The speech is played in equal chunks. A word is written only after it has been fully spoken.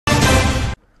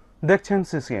দেখছেন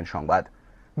সিসিএন সংবাদ।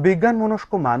 বিজ্ঞান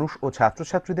মনস্ক মানুষ ও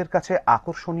ছাত্রছাত্রীদের কাছে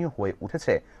আকর্ষণীয় হয়ে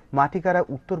উঠেছে মাটিকারা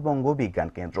উত্তরবঙ্গ বিজ্ঞান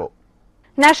কেন্দ্র।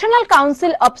 ন্যাশনাল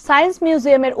কাউন্সিল অব সায়েন্স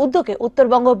মিউজিয়ামের উদ্যোগে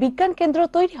উত্তরবঙ্গ বিজ্ঞান কেন্দ্র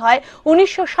তৈরি হয়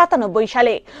 1997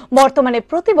 সালে। বর্তমানে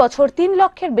প্রতি বছর 3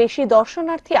 লক্ষের বেশি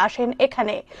দর্শনার্থী আসেন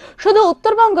এখানে। শুধু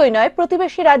উত্তরবঙ্গই নয়,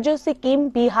 প্রতিবেশী রাজ্য সিকিম,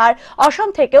 বিহার, অসম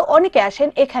থেকেও অনেকে আসেন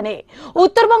এখানে।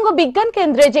 উত্তরবঙ্গ বিজ্ঞান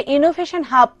কেন্দ্রে যে ইনোভেশন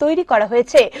হাব তৈরি করা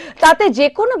হয়েছে, তাতে যে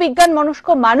কোনো বিজ্ঞান মনস্ক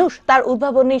মানুষ তার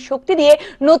উদ্ভাবনী শক্তি দিয়ে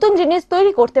নতুন জিনিস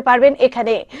তৈরি করতে পারবেন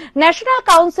এখানে। ন্যাশনাল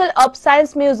কাউন্সিল অব সায়েন্স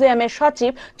মিউজিয়ামের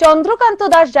সচিব চন্দ্রকান্ত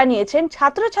দাস জানিয়েছেন,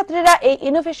 छात्र छात्रीरा ए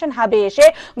इनोवेशन हबे एसे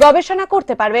गवेषणा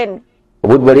करते पारबेन।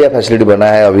 बहुत बढ़िया फैसिलिटी बना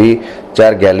है। अभी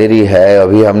 4 गैलरी है।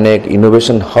 अभी हमने एक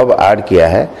इनोवेशन हब ऐड किया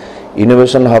है।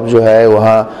 इनोवेशन हब जो है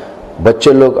वहाँ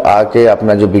बच्चे लोग आके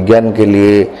अपना जो विज्ञान के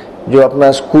लिए जो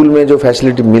अपना स्कूल में जो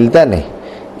फैसिलिटी मिलता नहीं,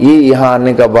 ये यहाँ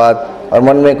आने का बाद और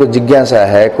मन में कुछ जिज्ञासा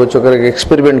है, कुछ अगर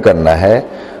एक्सपेरिमेंट करना है,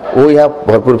 वो यहाँ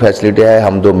भरपूर फैसिलिटी है।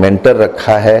 हम 2 मेंटर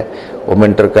रखा है, वो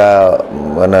मेंटर का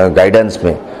गाइडेंस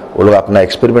में वो लोग अपना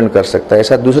एक्सपेरिमेंट कर सकता है।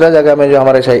 ऐसा दूसरा जगह में जो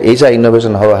हमारा ऐसा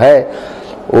इनोवेशन हब है,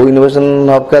 वो इनोवेशन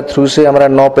हब का थ्रू से हमारा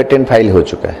 9 पेटेंट फाइल हो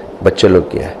चुका है, बच्चे लोग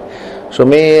किया है। सो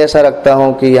मैं ऐसा रखता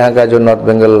हूँ कि यहाँ का जो नॉर्थ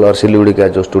बंगाल और सिलीगुड़ी का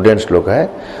जो स्टूडेंट्स लोग है,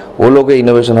 वो लोग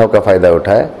इनोवेशन हब का फ़ायदा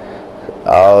उठाए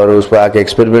और उस पर आके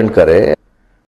एक्सपेरिमेंट करे।